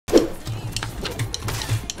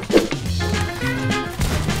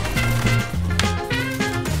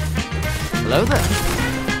Hello there.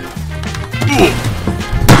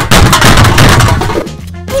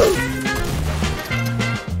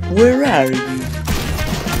 Where are you?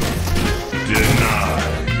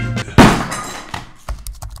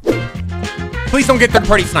 Please don't get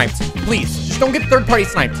third-party sniped. Please, just don't get third-party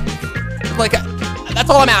sniped. Like, that's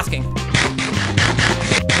all I'm asking.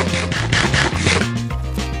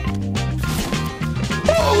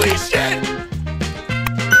 Holy shit!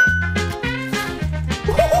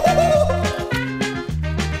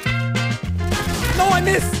 No, I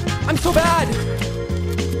missed! I'm so bad!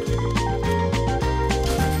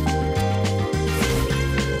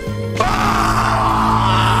 Ah!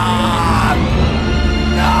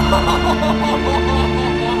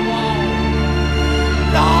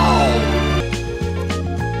 No!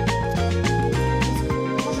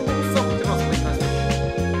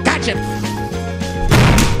 Catch him!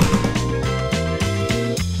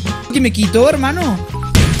 ¿Que me quitó, hermano?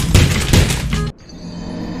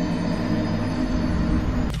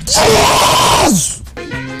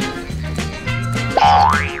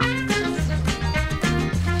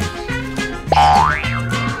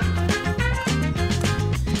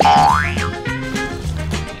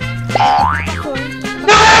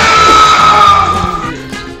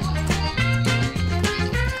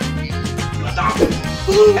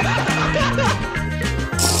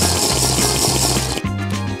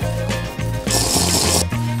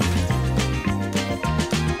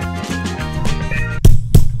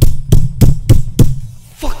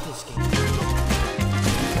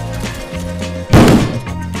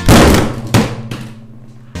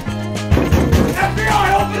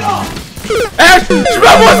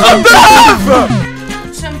 Vamos oddać!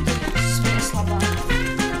 Czemu to jest słaba?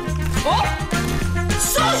 O!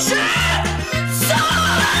 Sushi!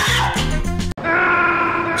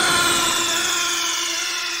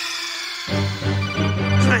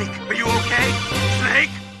 Snake, are you okay?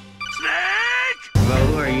 Snake? Snake! Well,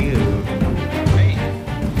 who are you? Hey.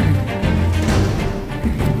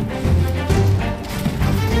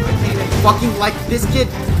 They fucking like this kid.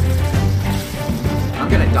 I'm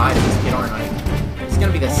gonna die to this kid, aren't I? It's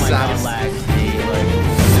gonna be the saddest.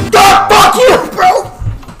 God fuck you, bro!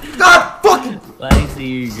 God fucking! Let me see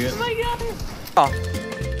you good. Oh my god! O,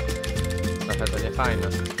 Trochę to nie fajne.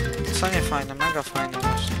 co nie fajne, mega fajne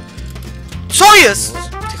właśnie. Co jest?!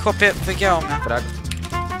 Ty chłopie, wygięło mnie. Frag.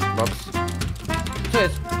 Box. Co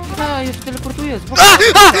jest? A, jeszcze teleportuje.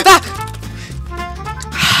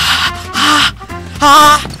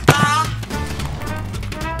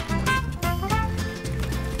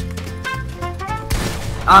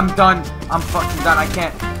 I'm done. I'm fucking done. I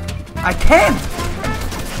can't. I can't!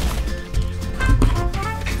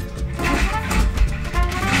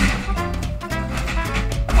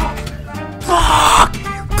 Fuck!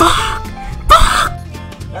 Fuck! Fuck!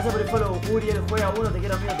 Gracias por el follow, Uriel juega uno, te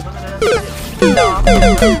quiero amigo, te mando la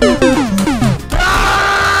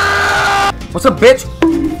What's up, bitch?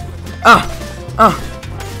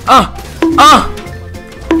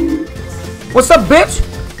 What's up, bitch?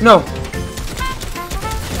 No.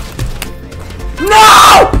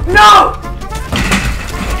 No! No!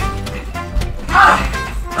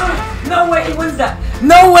 No way he wins that!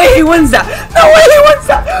 No way he wins that! No way he wins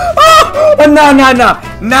that! Oh! No, no, no!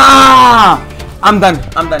 Nah! I'm done.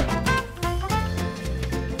 I'm done.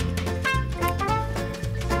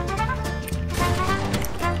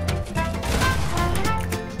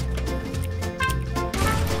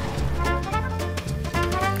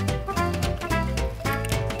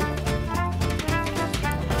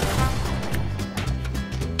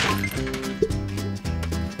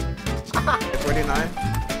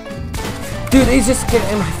 Dude, he's just getting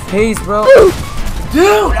in my face, bro.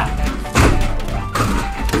 Dude!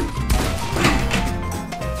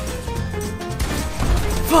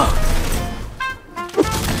 Fuck!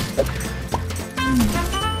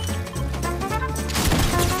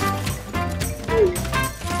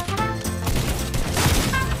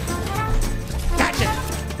 Gotcha!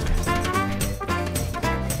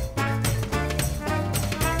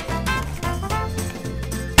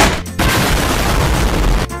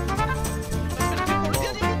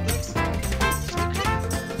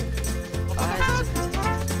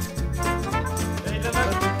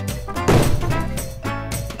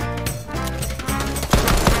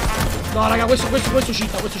 No raga, questo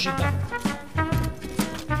cheat, questo cheat.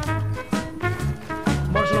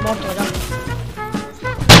 Sono morto raga.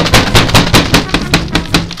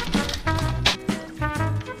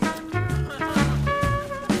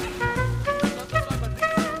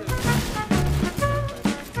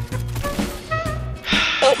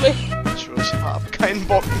 She was hot. hab keinen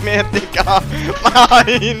Bock mehr, Digga.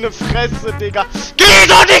 Meine Fresse, Digga. Geh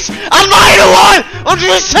doch nicht an meine Wall und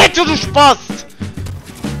reset, du Spast.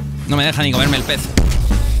 No me deja ni comerme el pez.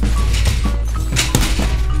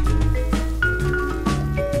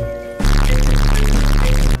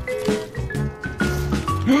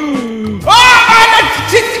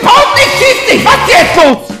 Was jetzt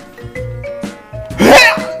los?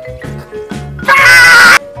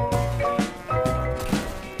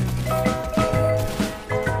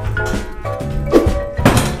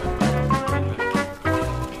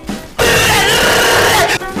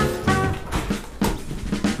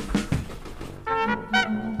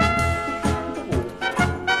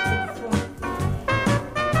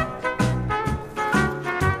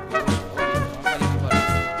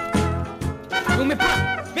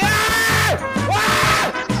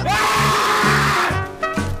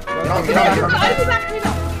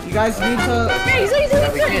 You guys need to. Yeah,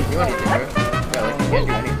 we can't do anything, bro. Yeah, like, we can't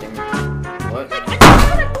do anything. What?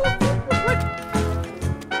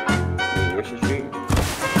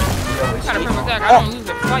 Gotta promote that. I don't lose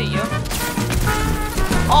the fight, yo.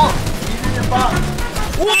 Oh! He's in your box.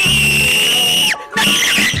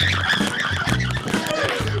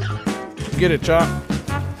 Get it, Chop.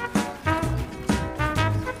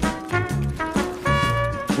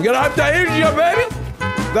 You gotta hype that energy up, baby!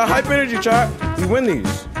 That hype energy, Chop. We win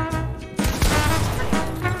these.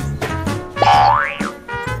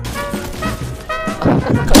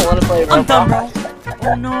 I'm done, bro.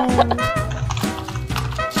 Oh no.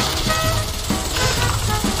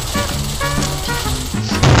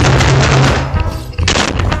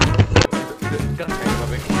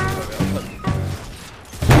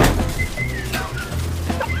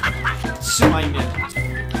 Trzymaj mnie.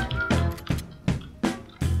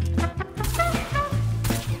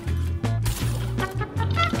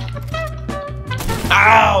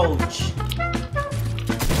 Ouch!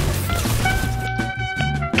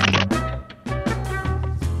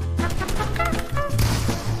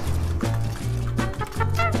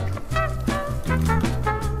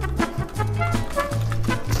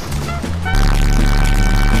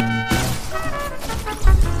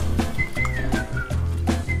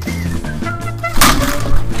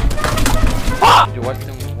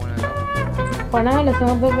 Juana, le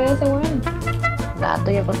hacemos bebé ese weón. Nah,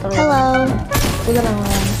 estoy acostado. Hello. Estoy de la weón.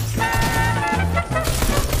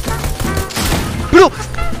 Bro!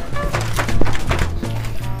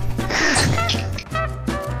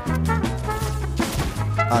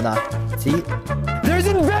 Ada. See? There's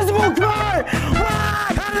an invisible car!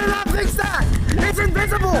 Why? How did I not fix that? It's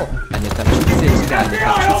invisible!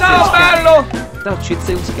 Ciao, bello!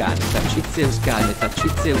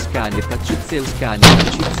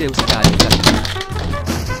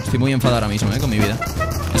 Estoy muy enfadado ahora mismo, con mi vida.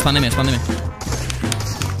 Expándeme, expándeme.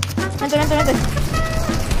 Vente.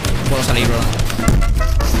 Puedo salir, bro.